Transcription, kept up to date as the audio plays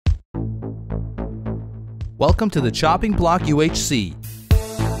Welcome to the Chopping Block UHC.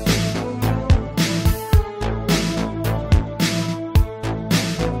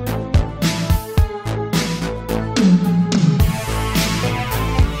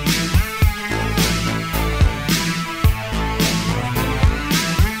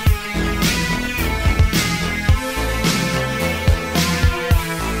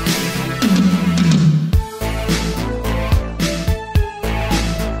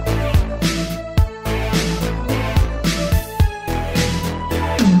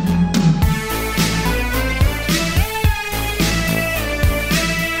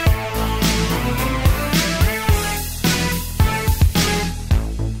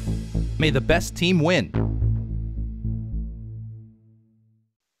 May the best team win.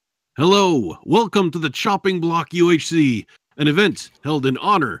 Hello, welcome to the Chopping Block UHC, an event held in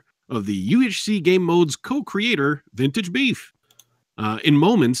honor of the UHC game mode's co-creator, VintageBeef. In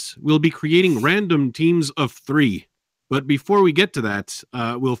moments, we'll be creating random teams of 3. But before we get to that,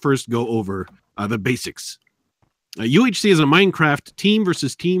 we'll first go over the basics. UHC is a Minecraft team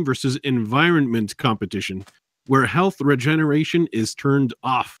versus environment competition where health regeneration is turned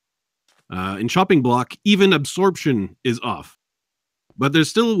off. In Chopping Block, even absorption is off. But there's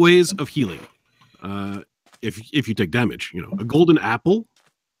still ways of healing. If you take damage, you know, a golden apple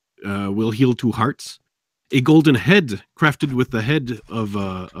will heal 2 hearts. A golden head crafted with the head of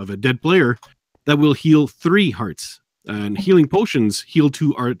a dead player that will heal 3 hearts. And healing potions heal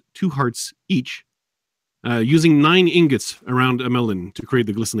 2 hearts each, using 9 ingots around a melon to create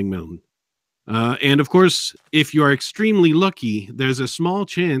the glistening melon. And of course, if you are extremely lucky, there's a small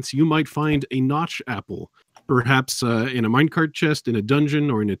chance you might find a notch apple, perhaps in a minecart chest, in a dungeon,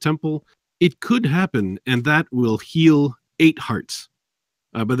 or in a temple. It could happen, and that will heal 8 hearts.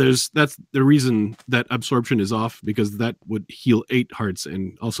 But that's the reason that absorption is off, because that would heal 8 hearts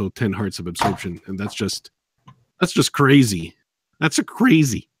and also 10 hearts of absorption, and that's just crazy. That's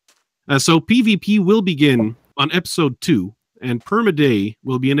crazy. So PvP will begin on episode 2. And permaday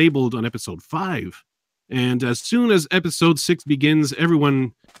will be enabled on episode 5. And as soon as episode 6 begins,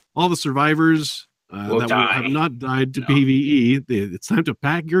 all the survivors have not died to PvE, it's time to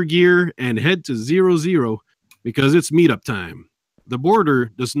pack your gear and head to 0-0 because it's meetup time. The border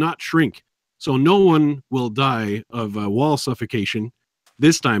does not shrink, so no one will die of wall suffocation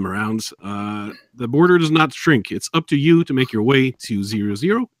this time around. The border does not shrink. It's up to you to make your way to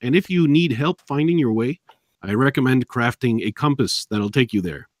 0-0. And if you need help finding your way, I recommend crafting a compass that'll take you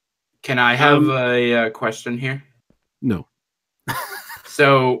there. Can I have a question here? No.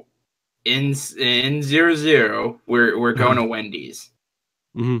 So, in 0-0, we're going to Wendy's.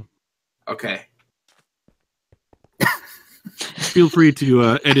 Mm-hmm. Okay. Feel free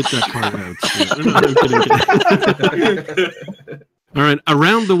to edit that part out. All right.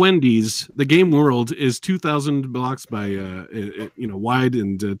 Around the Wendy's, the game world is 2,000 blocks by wide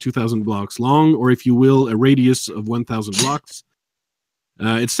and 2,000 blocks long, or if you will, a radius of 1,000 blocks.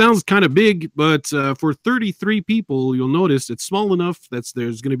 It sounds kind of big, but for 33 people, you'll notice it's small enough that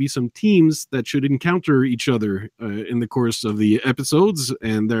there's going to be some teams that should encounter each other in the course of the episodes,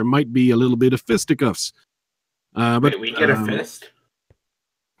 and there might be a little bit of fisticuffs. But we get a fist?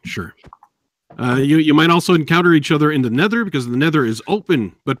 Sure. You might also encounter each other in the nether because the nether is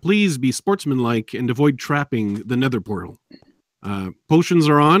open, but please be sportsmanlike and avoid trapping the nether portal. Potions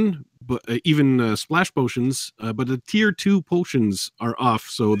are on, but even splash potions, but the tier 2 potions are off,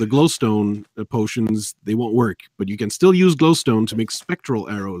 so the glowstone potions, they won't work, but you can still use glowstone to make spectral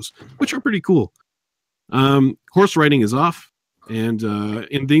arrows, which are pretty cool. Horse riding is off, and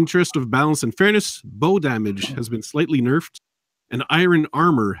in the interest of balance and fairness, bow damage has been slightly nerfed. And iron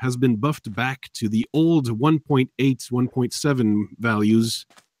armor has been buffed back to the old 1.8, 1.7 values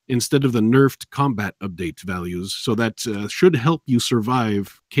instead of the nerfed combat update values. So that should help you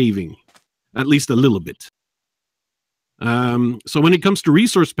survive caving, at least a little bit. So when it comes to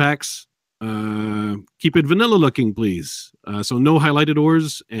resource packs, keep it vanilla looking, please. So no highlighted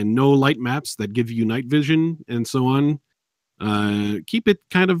ores and no light maps that give you night vision and so on. Keep it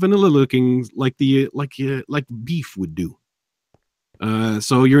kind of vanilla looking, like beef would do.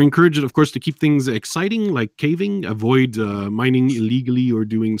 So you're encouraged, of course, to keep things exciting, like caving. Avoid mining illegally or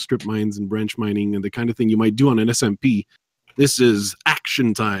doing strip mines and branch mining and the kind of thing you might do on an SMP. This is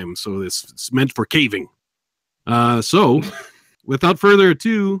action time, so it's meant for caving. So, without further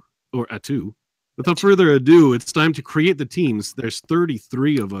ado, it's time to create the teams. There's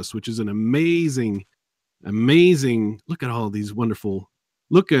 33 of us, which is an amazing. Look at all these wonderful.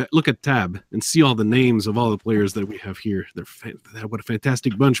 Look at Tab and see all the names of all the players that we have here. What a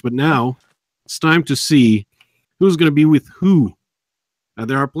fantastic bunch. But now it's time to see who's going to be with who.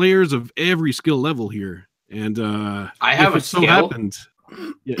 There are players of every skill level here, And I have if a it so skill. happened,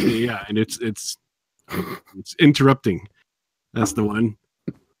 yeah, and it's interrupting. That's the one.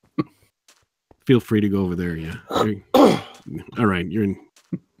 Feel free to go over there. Yeah. All right, you're in.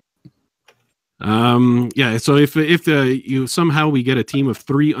 Yeah. So if you somehow we get a team of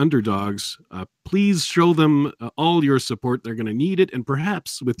 3 underdogs, please show them all your support. They're going to need it, and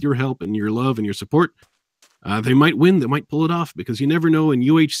perhaps with your help and your love and your support, they might win. They might pull it off, because you never know. In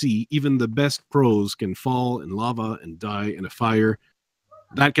UHC, even the best pros can fall in lava and die in a fire.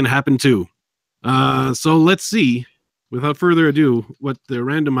 That can happen too. So let's see, without further ado, what the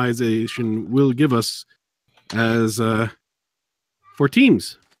randomization will give us as for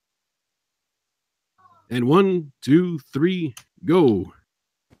teams. And 1, 2, 3, go.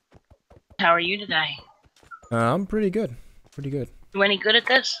 How are you today? I'm pretty good. Pretty good. You any good at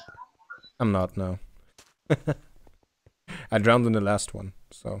this? I'm not, no. I drowned in the last one,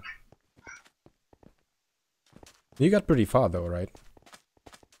 so. You got pretty far though, right?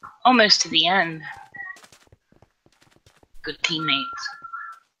 Almost to the end. Good teammates.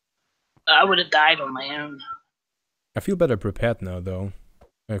 I would have died on my own. I feel better prepared now though,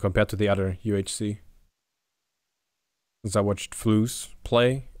 compared to the other UHC. Since I watched Flouz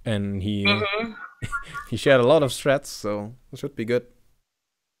play, and he he shared a lot of strats, so it should be good.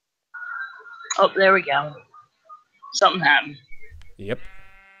 Oh, there we go. Something happened. Yep.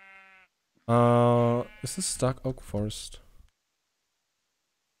 Is this Dark Oak Forest?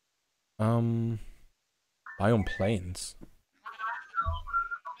 Biome Plains.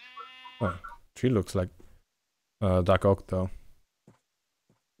 Oh, tree looks like Dark Oak though.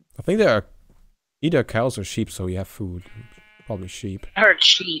 I think there are either cows or sheep, so we have food. Probably sheep. I heard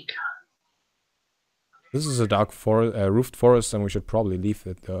sheep. This is a dark forest, roofed forest, and we should probably leave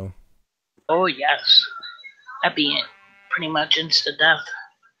it though. Oh yes. That'd be it. Pretty much insta death.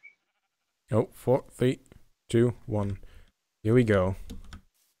 Oh, 4, 3, 2, 1. Here we go.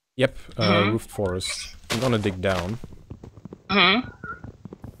 Yep, roofed forest. I'm gonna dig down.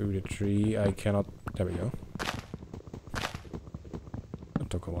 Through the tree. I cannot. There we go. That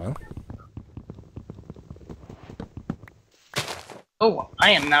took a while. Oh,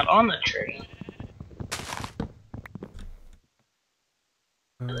 I am not on the tree.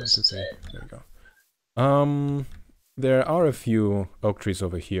 This is it. There we go. There are a few oak trees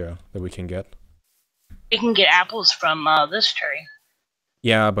over here that we can get. We can get apples from this tree.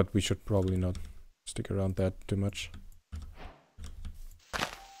 Yeah, but we should probably not stick around that too much.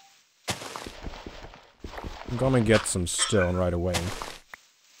 I'm gonna get some stone right away.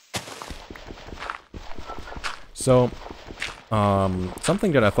 So,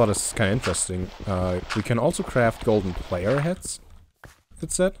 something that I thought is kind of interesting, we can also craft golden player heads,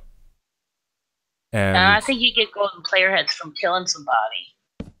 it said. And I think you get golden player heads from killing somebody.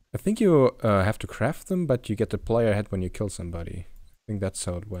 I think you have to craft them, but you get the player head when you kill somebody. I think that's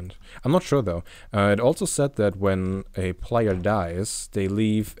how it went. I'm not sure though. It also said that when a player dies, they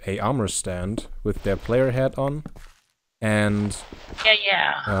leave a armor stand with their player head on, and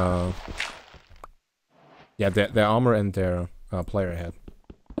yeah, their armor and their player head.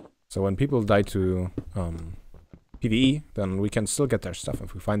 So when people die to PvE, then we can still get their stuff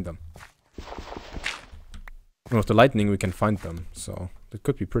if we find them. And with the lightning, we can find them, so that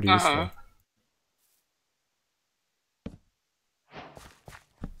could be pretty useful.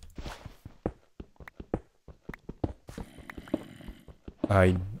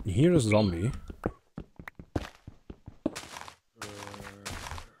 I hear a zombie.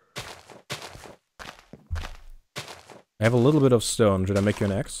 I have a little bit of stone. Should I make you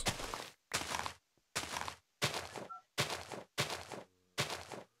an axe?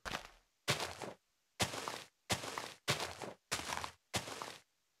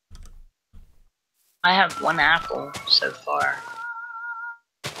 I have 1 apple so far.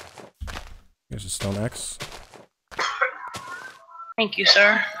 Here's a stone axe. Thank you,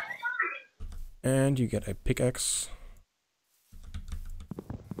 sir. And you get a pickaxe.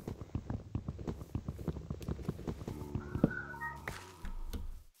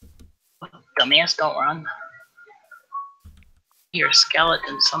 Dumbass, don't run. You're a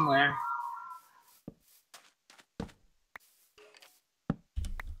skeleton somewhere.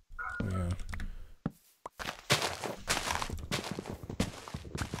 Yeah.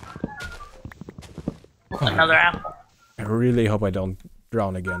 Another apple. I really hope I don't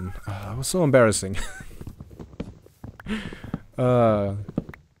drown again. It was so embarrassing. I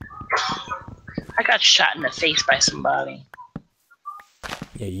got shot in the face by somebody.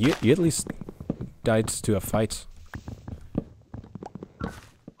 Yeah, you at least died to a fight.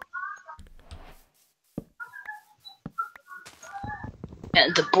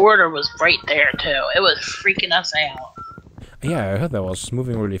 And the border was right there too. It was freaking us out. Yeah, I heard that was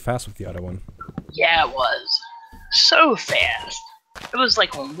moving really fast with the other one. Yeah, it was. So fast. It was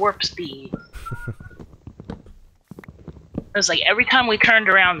like on warp speed. It was like every time we turned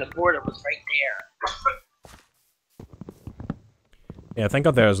around, the border was right there. Yeah, thank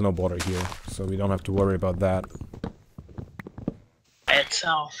God there is no border here, so we don't have to worry about that. By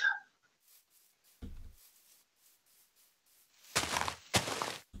itself.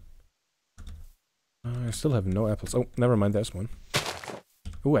 I still have no apples. Oh, never mind, there's one.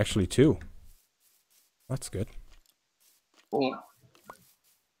 Oh, actually 2. That's good. Ooh.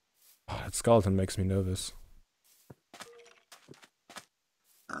 Oh, that skeleton makes me nervous.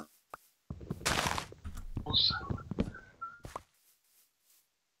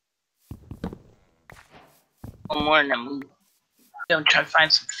 One more and then we go try to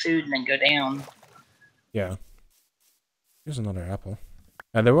find some food and then go down. Yeah. Here's another apple.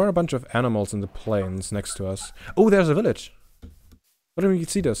 And there were a bunch of animals in the plains next to us. Oh, there's a village! What do we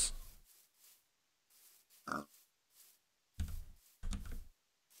see this?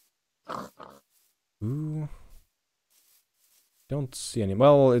 Ooh. Don't see any.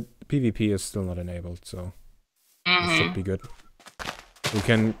 Well, PvP is still not enabled, so it should be good. We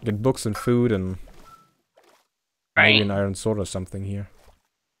can get books and food and maybe an iron sword or something here.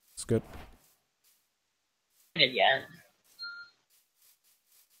 It's good. Yeah.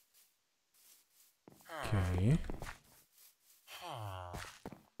 Okay.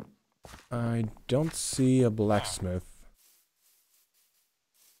 I don't see a blacksmith.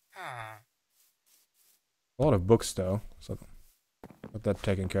 A lot of books though, so got that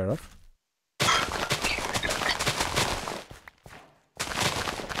taken care of.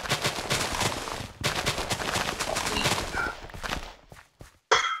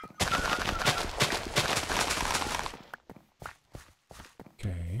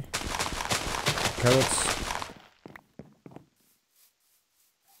 Okay. Carrots.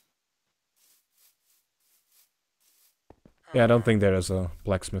 Yeah, I don't think there is a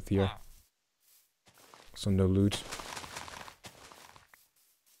blacksmith here. So no loot.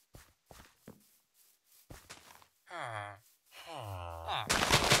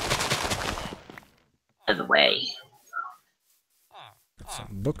 By the way. Got some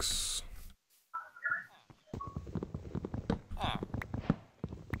books.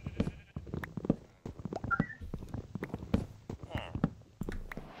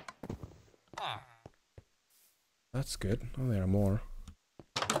 That's good. Oh, there are more.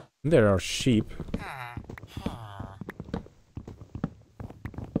 And there are sheep.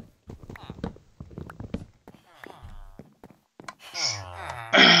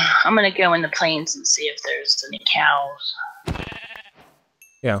 I'm gonna go in the plains and see if there's any cows.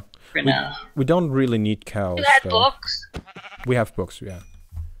 Yeah. We don't really need cows. You had though. books? We have books, yeah.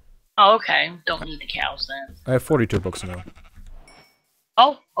 Oh, okay. Don't need the cows then. I have 42 books now.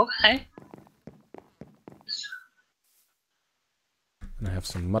 Oh, okay. And I have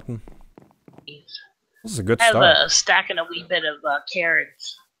some mutton. This is a good I have start. a stack and a wee bit of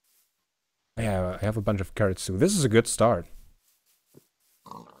carrots. Yeah, I have a bunch of carrots too. This is a good start.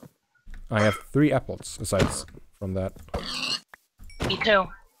 I have 3 apples, aside from that. Me too.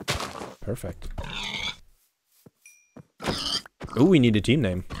 Perfect. Oh, we need a team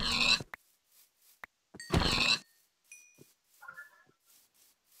name.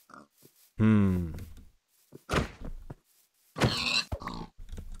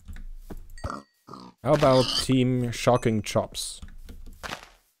 How about Team Shocking Chops?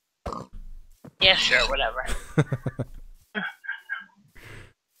 Yeah, sure, whatever.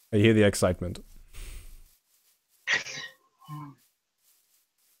 I hear the excitement.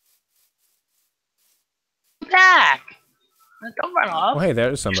 Back! Don't run off. Oh, hey,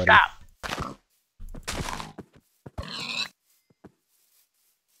 there is somebody. Stop.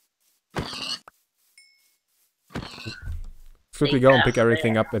 Let's quickly go and pick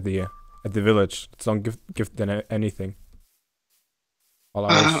everything up at the village. Let's don't give them anything. All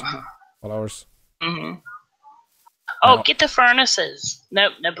ours. All ours. Mm-hmm. Oh, get the furnaces.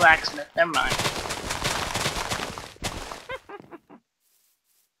 Nope, no blacksmith. Never mind.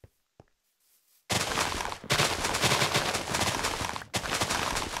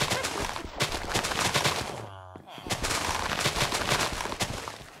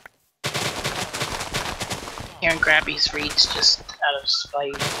 Here and Grabby's reach just out of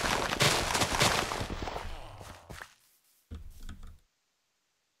spite.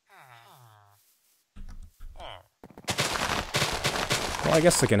 Well, I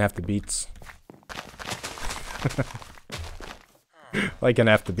guess I can have the beets. I can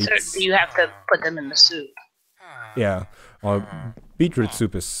have the beets. So do you have to put them in the soup? Yeah. Or beetroot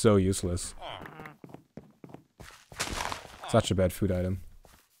soup is so useless. Such a bad food item.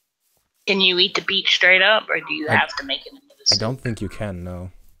 Can you eat the beet straight up, or do you have to make it into the I soup? don't think you can,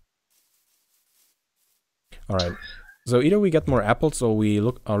 no. Alright. So either we get more apples or we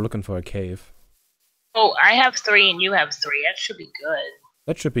are looking for a cave. Oh, I have 3 and you have 3. That should be good.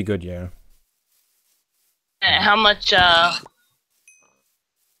 That should be good, yeah. How much, I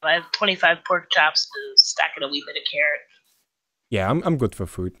have 25 pork chops to stack in a wee bit of carrot. Yeah, I'm good for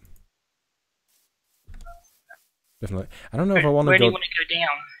food. Definitely. I don't know if I want to go... Where do you want to go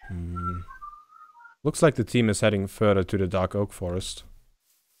down? Looks like the team is heading further to the Dark Oak Forest.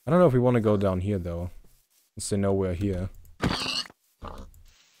 I don't know if we want to go down here, though. Since they know we're here.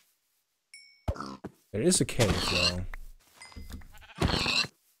 There is a cave, though.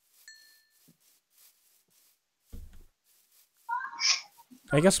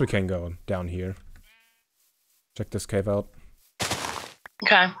 I guess we can go down here. Check this cave out.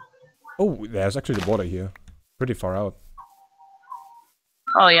 Okay. Oh, there's actually the water here. Pretty far out.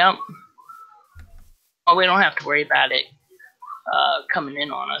 Oh, yeah. Oh, we don't have to worry about it coming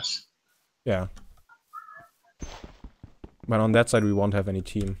in on us. Yeah. But on that side, we won't have any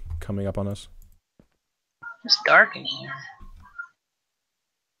team coming up on us. It's dark in here.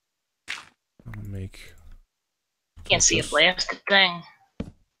 I'll make... Can't see a blasted thing.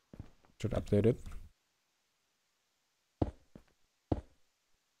 Should update it.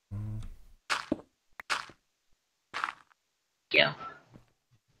 Yeah.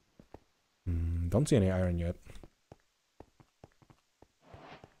 Don't see any iron yet.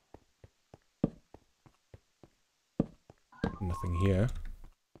 Nothing here.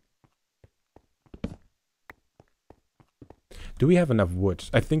 Do we have enough wood?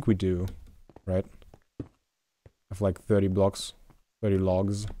 I think we do, right? I have like 30 blocks, 30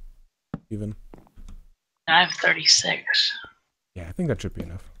 logs, even. I have 36. Yeah, I think that should be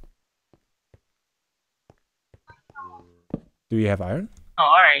enough. Do you have iron? Oh,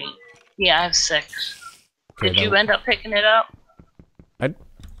 alright. Yeah, I have 6. Okay, Did you end up picking it up? I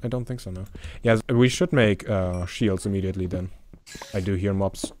don't think so, no. Yeah, we should make shields immediately then. I do hear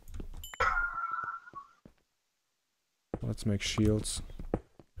mobs. Let's make shields. Do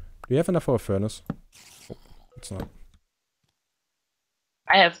you have enough for a furnace? Oh, it's not.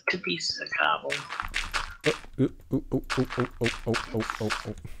 I have 2 pieces of cobble. Oh.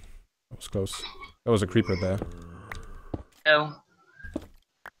 That was close. That was a creeper there. Oh.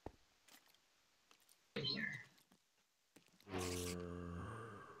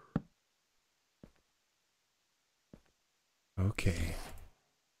 Okay.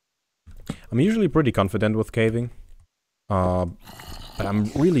 I'm usually pretty confident with caving. But I'm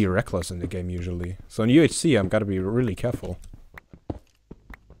really reckless in the game usually. So in UHC I'm gotta be really careful.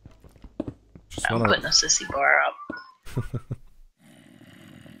 I'm putting a sissy bar up.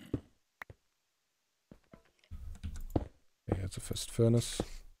 Okay, that's a first furnace.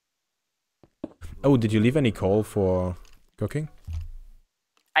 Oh, did you leave any coal for cooking?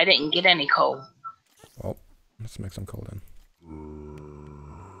 I didn't get any coal. Well, let's make some coal then.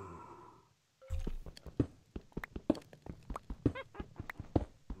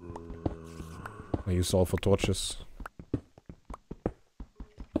 I use all for torches.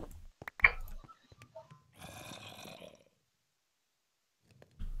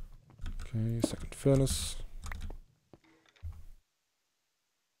 Okay, second furnace.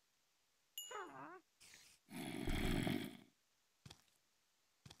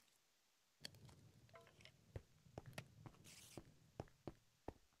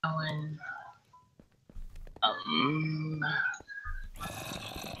 And,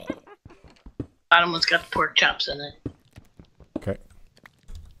 bottom one's got the pork chops in it. Okay.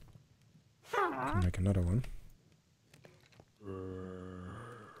 Can make another one.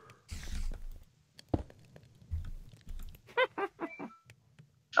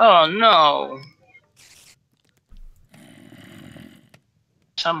 Oh no!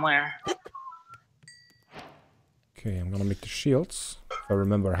 Somewhere. Okay, I'm gonna make the shields. If I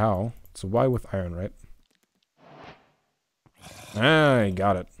remember how. It's a Y with iron, right? Ah, I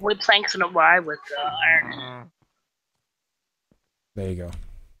got it. Wood planks and a Y with iron. There you go.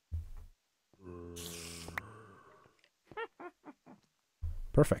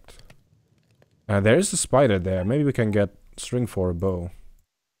 Perfect. There is a spider there. Maybe we can get string for a bow.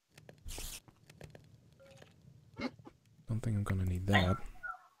 Don't think I'm gonna need that.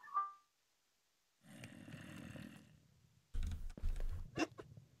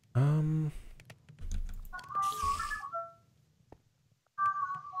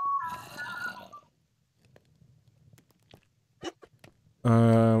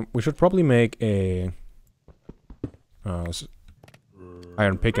 We should probably make a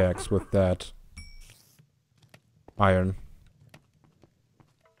iron pickaxe with that iron.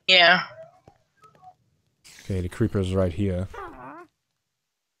 Yeah. Okay, the creeper's right here.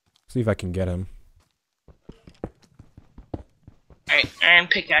 See if I can get him. Alright, iron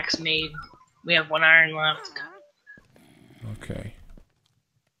pickaxe made. We have 1 iron left. Okay.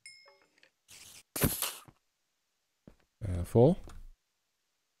 Full.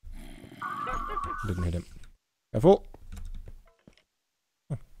 Didn't hit him. Full.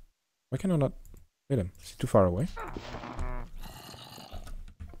 Oh. Why can I not hit him? Is he too far away?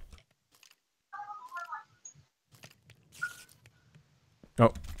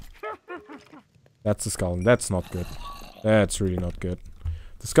 Oh. That's the skeleton. That's not good. That's really not good.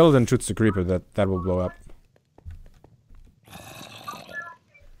 The skeleton shoots the creeper, that will blow up.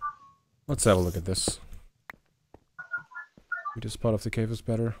 Let's have a look at this. Maybe this part of the cave is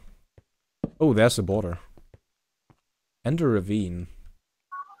better. Oh, there's the border. And a ravine.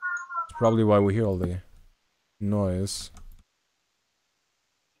 That's probably why we hear all the noise.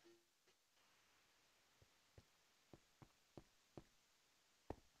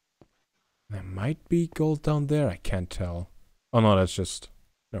 There might be gold down there, I can't tell. Oh no, that's just...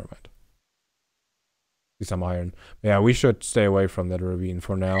 Never mind. See some iron. Yeah, we should stay away from that ravine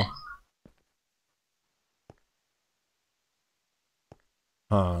for now.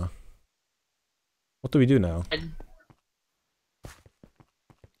 Huh. What do we do now? You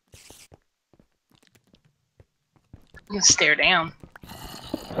can stare down.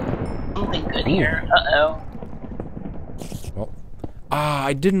 Something good here. Uh-oh. Well,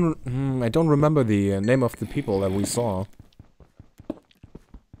 I didn't... I don't remember the name of the people that we saw.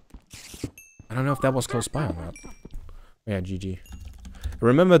 I don't know if that was close by or not. Yeah, GG.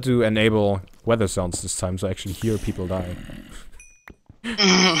 Remember to enable weather sounds this time so I actually hear people die.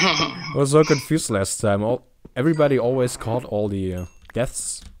 I was so confused last time. Everybody always caught all the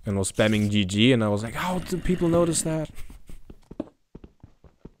deaths and was spamming GG, and I was like, how do people notice that?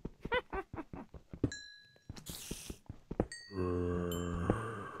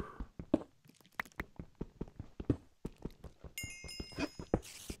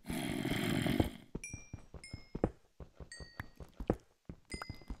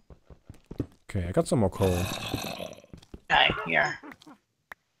 Okay, I got some more coal. Okay, here.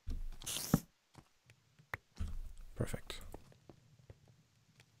 Perfect.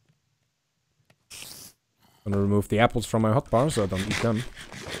 I'm gonna remove the apples from my hotbar so I don't eat them.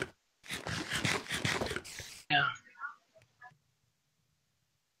 Yeah.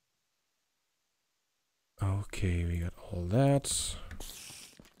 Okay, we got all that.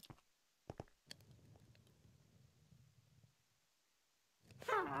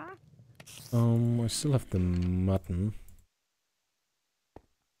 I still have the mutton.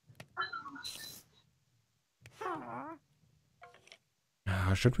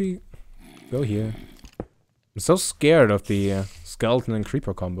 Should we go here? I'm so scared of the skeleton and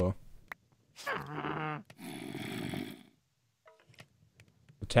creeper combo.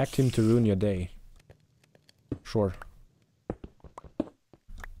 Attacked him to ruin your day. Sure.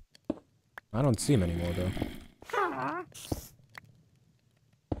 I don't see him anymore though.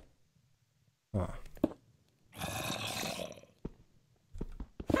 Ah.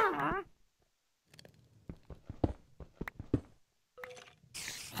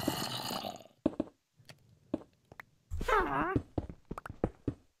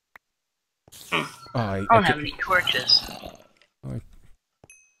 I don't have any torches.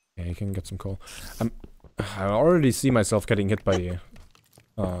 Yeah, you can get some coal. I already see myself getting hit by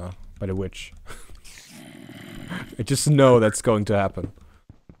the witch. I just know that's going to happen.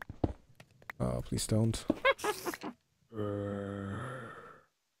 Oh, please don't.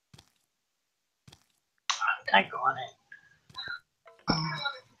 Tag on it.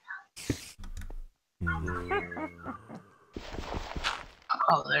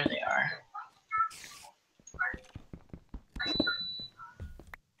 Oh, there they are.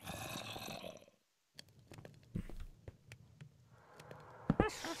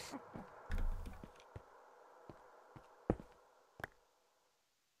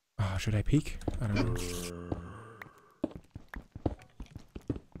 Oh, should I peek? I don't know.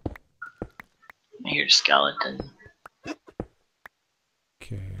 Here's skeleton.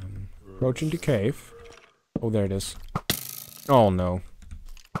 Okay, I'm approaching the cave. Oh, there it is. Oh no.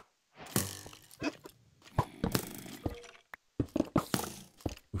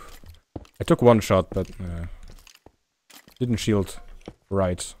 Oof. I took one shot, but didn't shield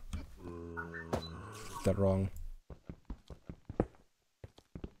right. That wrong.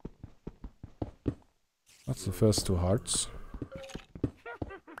 That's the first 2 hearts.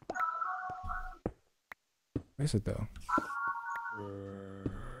 Where is it though?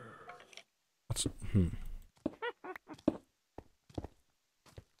 What's,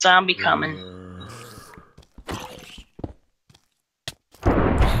 Zombie coming.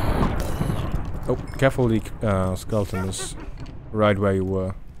 Oh, careful, the skeleton is right where you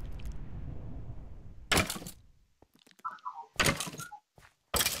were.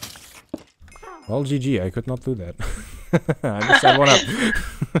 Well, GG, I could not do that. I just had one up.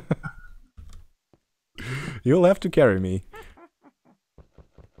 You'll have to carry me.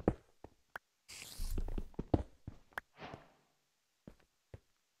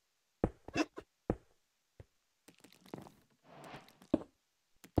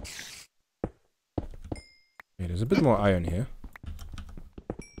 Okay, there's a bit more iron here.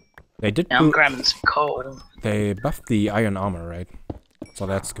 They did. Now I'm grabbing some coal. They buffed the iron armor, right? So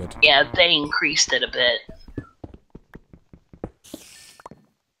that's good. Yeah, they increased it a bit.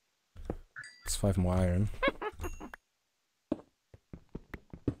 It's 5 more iron.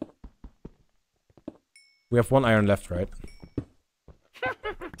 We have 1 iron left, right?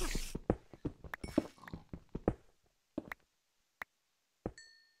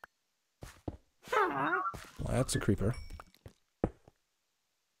 Well, that's a creeper.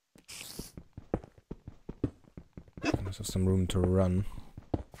 There's just some room to run.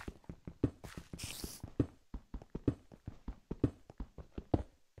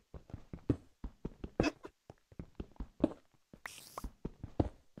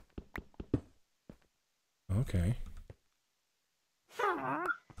 Okay.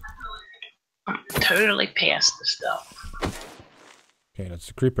 Totally past the stuff. Okay, that's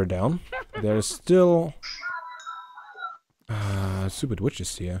the creeper down. There's still stupid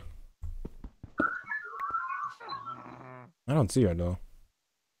witches here. I don't see her though.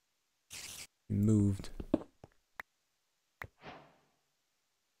 She moved.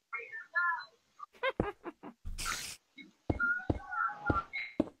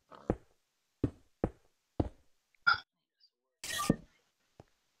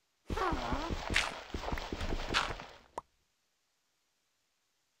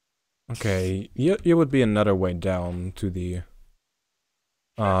 Okay, here would be another way down to the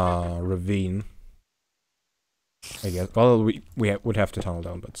ravine. I guess. Well, we would have to tunnel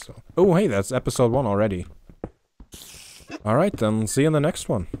down, but still. Oh, hey, that's episode 1 already. Alright, then, see you in the next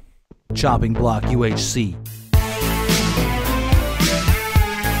one. Chopping Block UHC.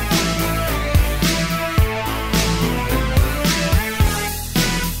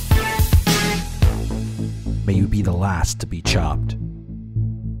 May you be the last to be chopped.